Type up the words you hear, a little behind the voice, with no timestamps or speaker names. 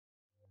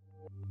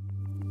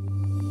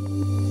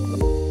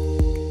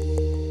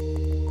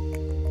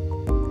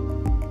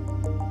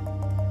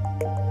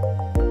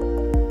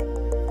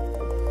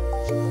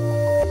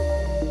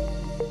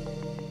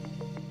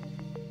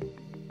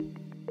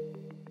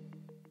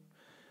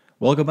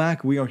Welcome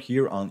back. We are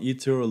here on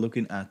eToro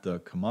looking at the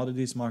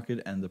commodities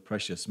market and the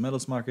precious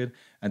metals market.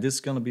 And this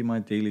is going to be my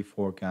daily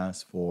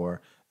forecast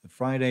for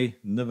Friday,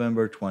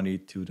 November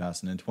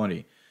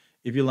 2020.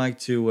 If you'd like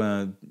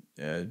to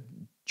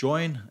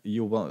join,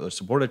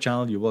 support the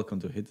channel, you're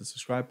welcome to hit the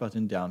subscribe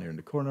button down here in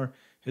the corner,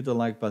 hit the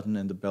like button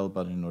and the bell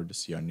button in order to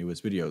see our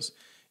newest videos.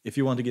 If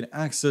you want to get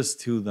access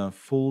to the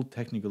full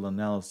technical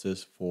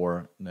analysis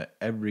for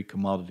every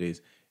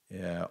commodities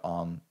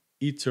on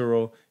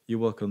eToro, you're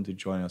welcome to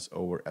join us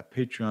over at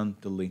Patreon.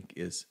 The link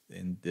is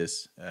in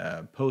this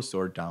post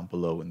or down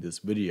below in this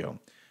video.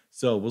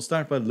 So we'll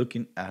start by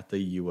looking at the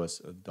US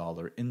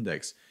dollar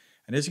index.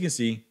 And as you can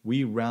see,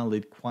 we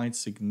rallied quite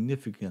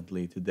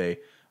significantly today,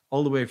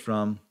 all the way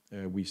from,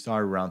 we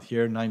started around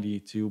here,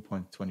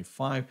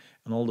 92.25,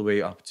 and all the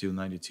way up to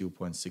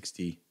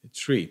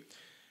 92.63.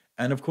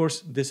 And of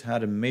course, this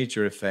had a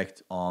major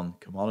effect on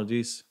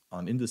commodities,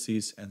 on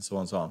indices, and so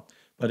on and so on.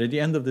 But at the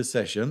end of this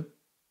session,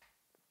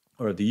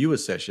 or at the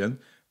US session,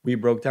 we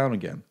broke down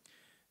again.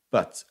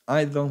 But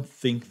I don't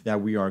think that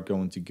we are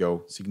going to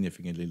go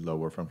significantly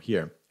lower from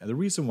here. And the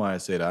reason why I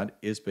say that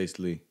is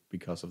basically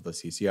because of the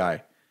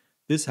CCI.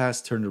 This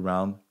has turned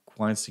around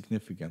quite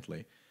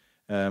significantly.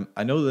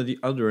 I know that the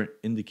other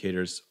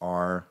indicators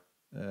are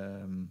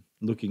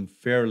looking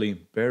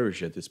fairly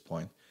bearish at this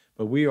point,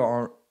 but we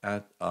are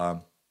at a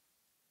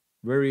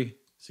very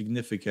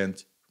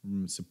significant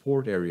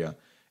support area.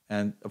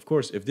 And of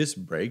course, if this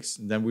breaks,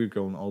 then we're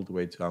going all the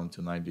way down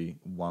to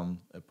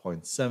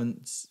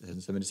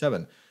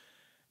 91.77.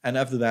 And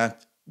after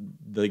that,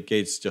 the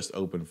gates just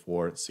open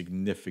for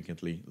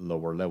significantly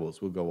lower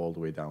levels. We'll go all the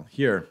way down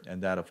here.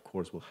 And that, of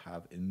course, will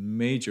have a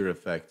major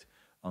effect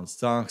on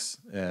stocks,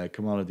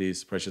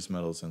 commodities, precious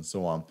metals, and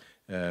so on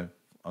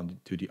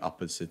to the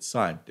opposite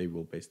side. They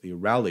will basically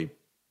rally.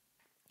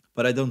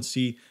 But I don't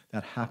see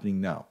that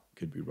happening now.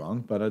 Could be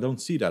wrong, but I don't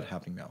see that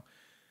happening now.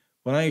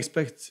 What I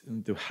expect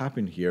to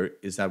happen here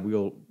is that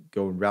we'll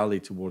go and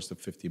rally towards the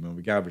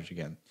 50-moving average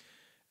again.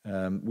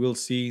 We'll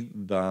see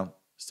the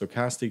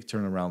stochastic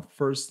turn around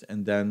first,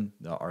 and then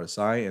the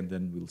RSI, and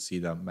then we'll see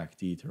the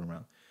MACD turn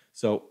around.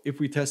 So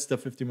if we test the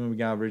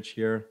 50-moving average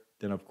here,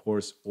 then of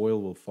course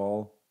oil will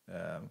fall,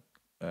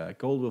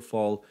 gold will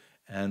fall,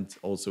 and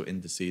also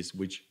indices,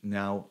 which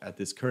now at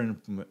this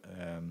current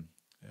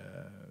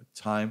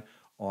time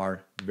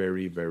are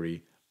very,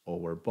 very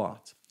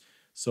overbought.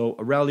 So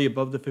a rally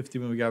above the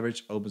 50-moving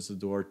average opens the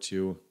door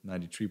to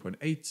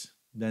 93.8,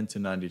 then to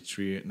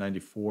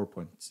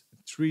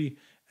 94.3,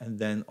 and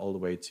then all the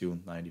way to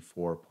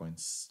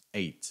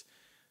 94.8.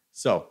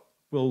 So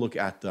we'll look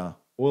at the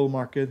oil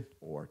market,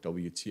 or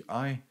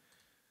WTI.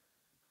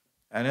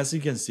 And as you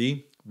can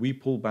see, we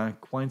pulled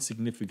back quite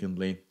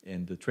significantly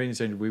in the trading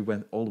center. We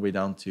went all the way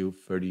down to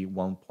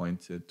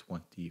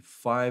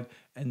 31.25,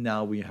 and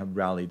now we have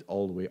rallied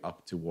all the way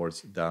up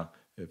towards the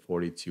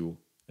 $42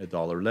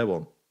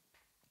 level.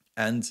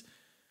 And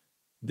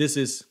this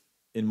is,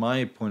 in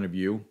my point of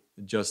view,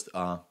 just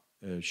a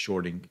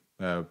shorting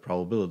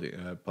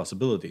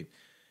possibility.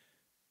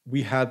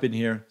 We have been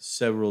here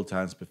several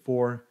times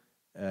before.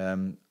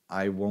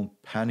 I won't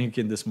panic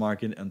in this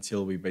market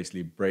until we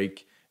basically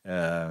break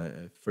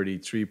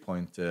 33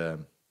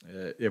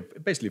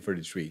 basically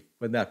 33.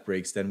 When that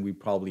breaks, then we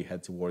probably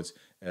head towards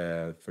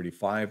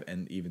 35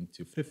 and even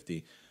to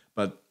 50.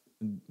 But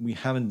we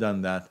haven't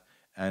done that,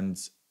 and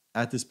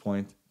at this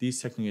point,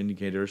 these technical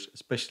indicators,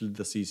 especially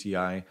the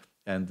CCI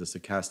and the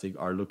stochastic,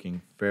 are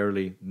looking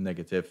fairly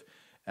negative,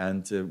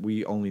 and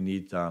we only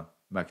need the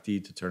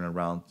MACD to turn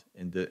around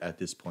at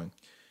this point.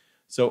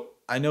 So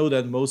I know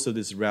that most of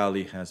this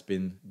rally has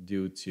been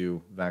due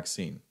to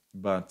vaccine,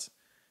 but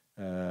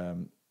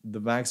the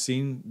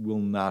vaccine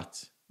will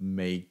not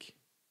make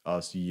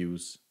us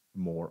use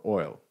more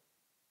oil.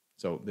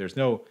 So there's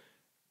no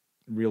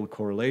real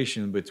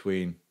correlation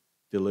between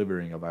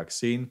delivering a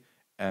vaccine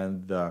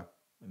and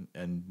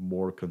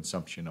more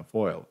consumption of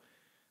oil.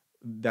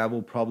 That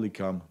will probably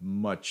come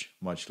much,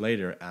 much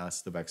later,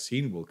 as the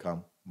vaccine will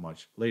come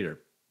much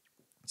later.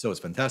 So it's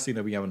fantastic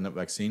that we have a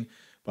vaccine,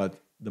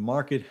 but the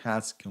market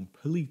has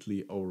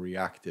completely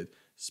overreacted,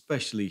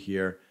 especially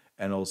here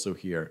and also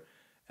here.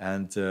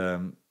 And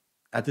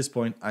at this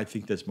point, I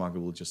think this market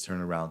will just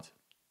turn around.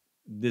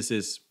 This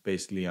is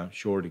basically a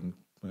shorting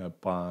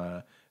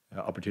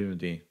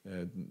opportunity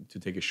to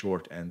take a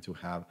short and to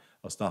have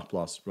a stop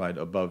loss right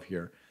above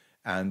here.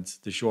 And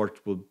the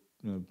short will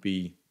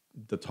be,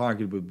 the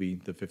target will be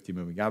the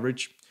 50-moving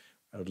average,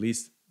 at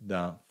least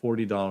the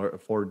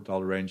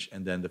 $4 range,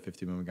 and then the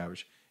 50-moving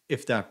average.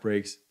 If that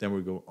breaks, then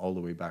we'll go all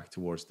the way back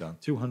towards the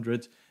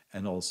 200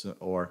 and also,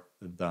 or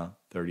the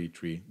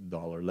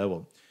 $33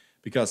 level,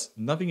 because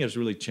nothing has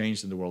really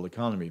changed in the world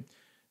economy.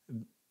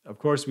 Of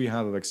course, we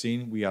have a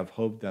vaccine. We have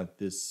hope that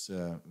this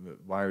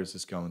virus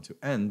is going to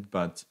end,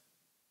 but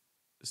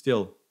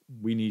still,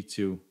 we need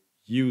to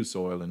use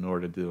oil in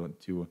order to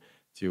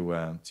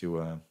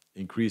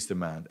increase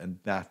demand, and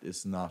that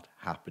is not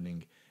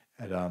happening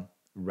at a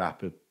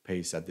rapid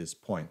pace at this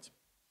point.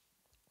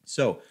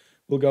 So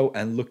we'll go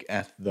and look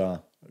at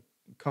the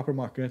copper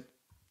market.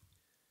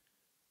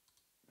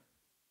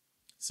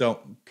 So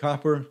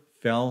copper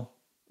fell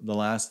the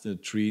last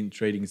three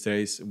trading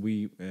days,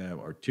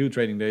 or 2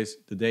 trading days.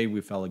 Today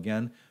we fell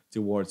again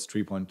towards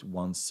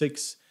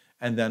 3.16,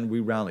 and then we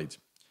rallied.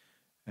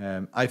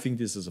 I think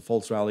this is a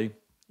false rally.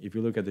 If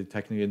you look at the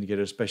technical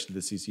indicators, especially the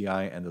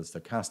CCI and the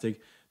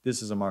stochastic,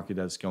 this is a market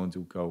that's going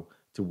to go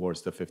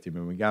towards the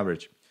 50-moving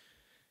average.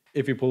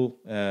 If you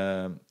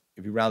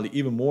rally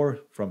even more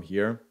from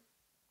here,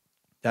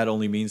 that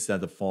only means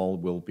that the fall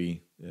will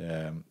be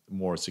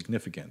more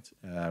significant.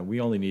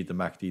 We only need the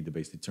MACD to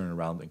basically turn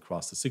around and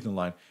cross the signal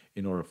line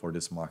in order for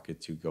this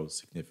market to go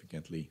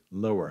significantly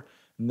lower.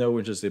 No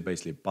interest in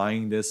basically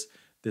buying this.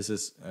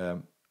 This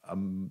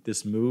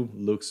move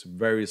looks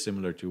very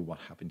similar to what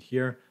happened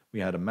here. We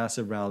had a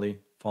massive rally,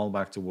 fall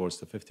back towards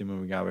the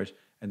 50-moving average,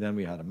 and then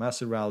we had a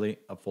massive rally,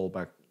 a fall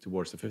back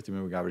towards the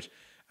 50-moving average,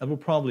 and we'll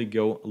probably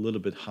go a little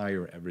bit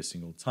higher every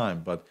single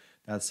time, but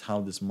that's how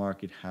this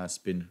market has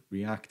been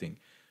reacting.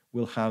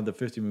 We'll have the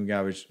 50-moving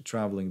average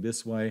traveling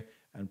this way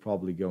and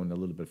probably going a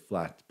little bit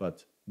flat,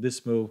 but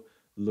this move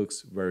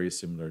looks very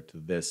similar to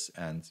this,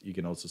 and you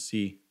can also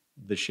see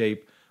the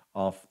shape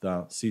of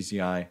the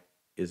CCI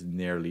is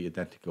nearly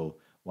identical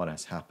what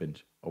has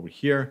happened over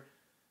here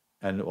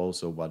and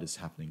also what is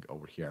happening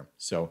over here.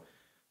 So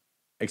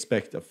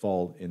expect a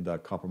fall in the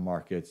copper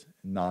market,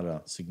 not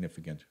a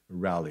significant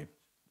rally,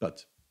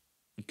 but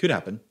it could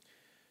happen.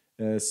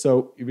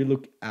 So if we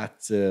look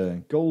at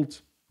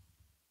gold,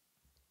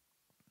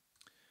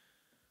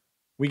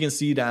 we can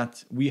see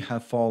that we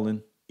have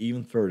fallen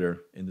even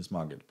further in this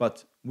market,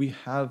 but we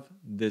have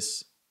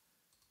this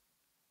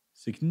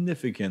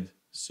significant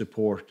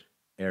support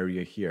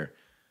area here,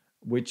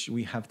 which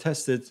we have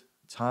tested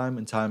time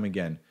and time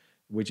again,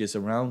 which is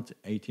around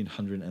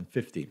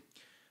 1850.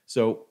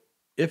 So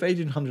if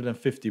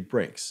 1850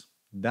 breaks,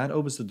 that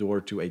opens the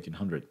door to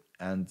 1800,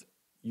 and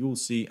you'll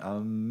see a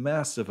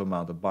massive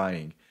amount of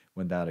buying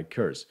when that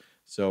occurs.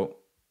 So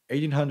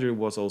 1800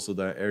 was also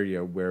the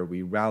area where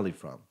we rallied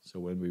from.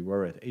 So when we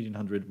were at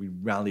 1800, we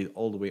rallied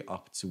all the way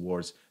up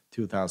towards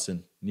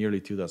 2000, nearly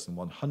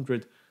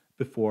 2100,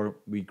 before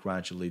we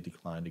gradually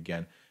declined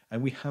again.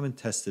 And we haven't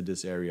tested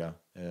this area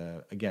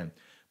again,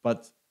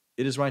 but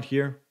it is right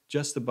here,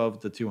 just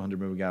above the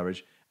 200-moving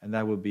average, and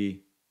that would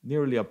be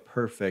nearly a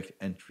perfect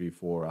entry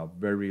for a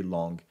very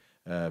long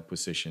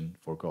position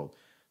for gold.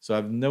 So I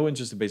have no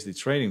interest in basically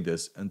trading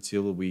this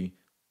until we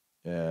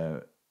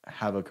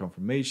have a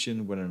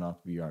confirmation whether or not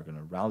we are going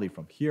to rally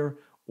from here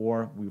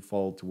or we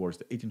fall towards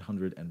the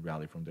 1800 and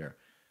rally from there.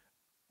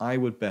 I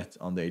would bet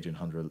on the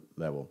 1800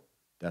 level.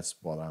 That's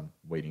what I'm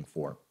waiting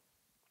for.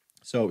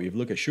 So if you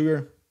look at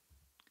sugar,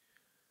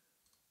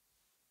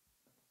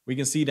 we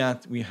can see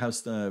that we have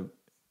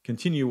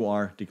continue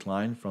our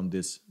decline from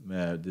this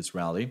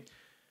rally.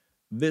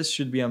 This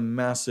should be a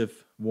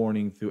massive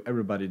warning to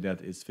everybody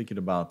that is thinking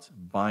about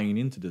buying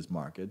into this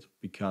market,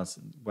 because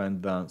when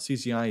the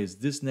CCI is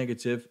this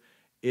negative,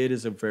 it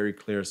is a very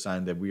clear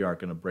sign that we are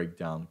going to break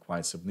down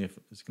quite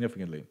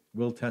significantly.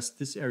 We'll test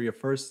this area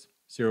first,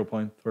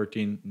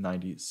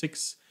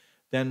 0.1396,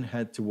 then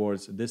head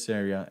towards this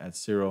area at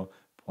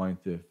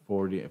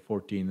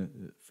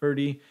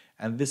 0.1430,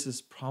 and this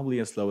is probably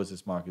as low as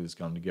this market is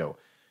going to go.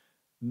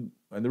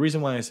 And the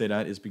reason why I say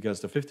that is because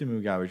the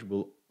 50-moving average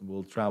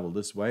will travel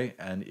this way,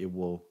 and it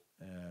will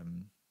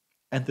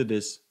enter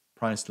this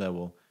price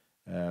level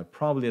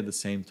probably at the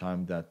same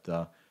time that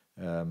the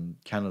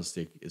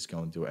candlestick is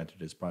going to enter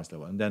this price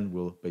level, and then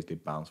we'll basically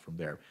bounce from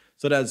there.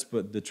 So that's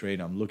the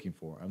trade I'm looking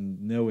for. I'm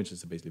no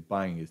interest in basically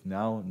buying it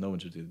now, no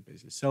interest in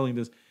basically selling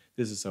this.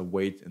 This is a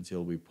wait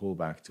until we pull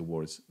back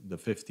towards the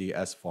 50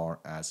 as far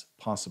as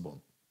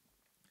possible.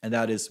 And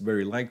that is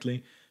very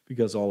likely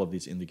because all of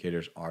these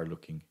indicators are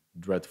looking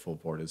dreadful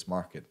for this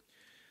market.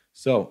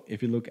 So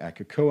if you look at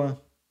cocoa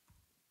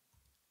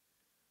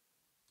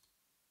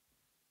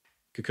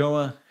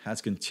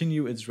has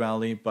continued its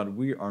rally, but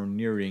we are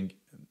nearing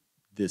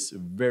this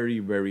very,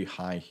 very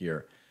high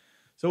here.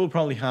 So we'll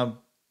probably have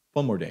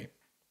one more day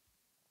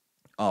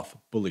of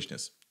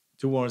bullishness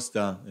towards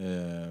the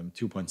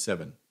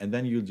 2.7, and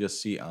then you'll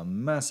just see a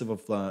massive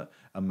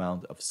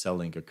amount of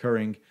selling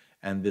occurring,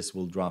 and this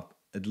will drop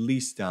at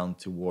least down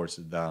towards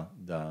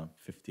the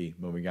 50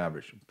 moving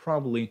average.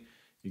 Probably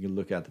you can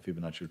look at the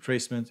Fibonacci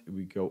retracement. If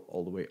we go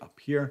all the way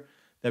up here,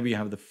 then we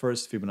have the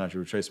first Fibonacci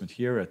retracement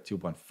here at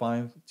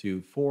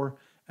 2.524,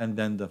 and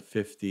then the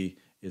 50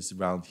 is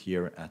around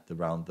here at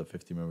around the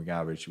 50 moving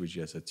average, which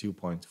is at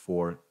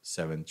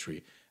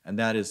 2.473. And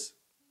that is,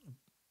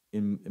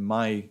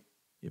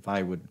 if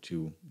I would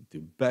to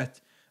bet,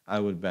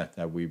 I would bet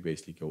that we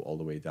basically go all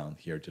the way down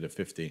here to the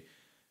 50.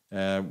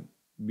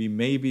 We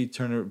maybe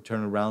turn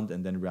around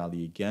and then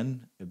rally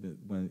again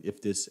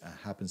if this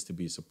happens to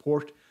be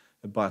support,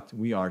 but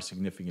we are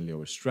significantly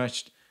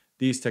overstretched.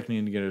 These technical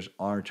indicators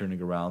are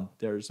turning around.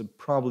 There's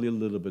probably a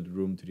little bit of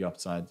room to the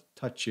upside,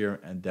 touch here,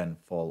 and then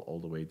fall all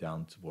the way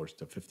down towards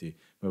the 50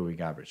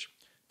 moving average.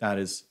 That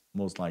is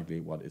most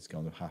likely what is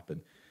going to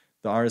happen.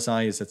 The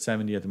RSI is at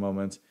 70 at the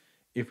moment.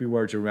 If we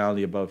were to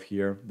rally above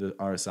here, the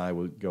RSI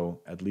will go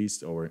at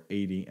least over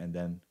 80, and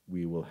then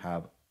we will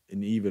have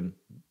an even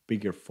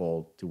bigger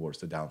fall towards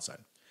the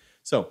downside.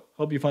 So,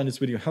 hope you find this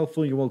video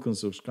helpful. You're welcome to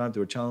subscribe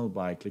to our channel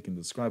by clicking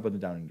the subscribe button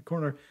down in the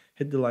corner,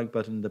 hit the like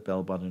button, the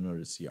bell button in order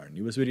to see our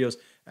newest videos,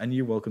 and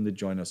you're welcome to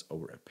join us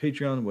over at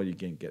Patreon, where you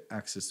can get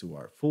access to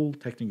our full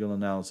technical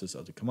analysis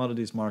of the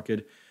commodities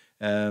market,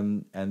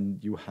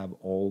 and you have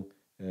all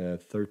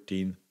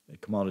 13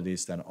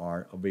 commodities that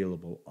are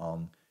available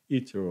on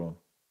eToro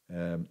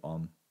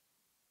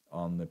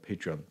on the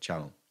Patreon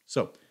channel.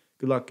 So,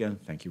 good luck and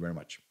thank you very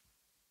much.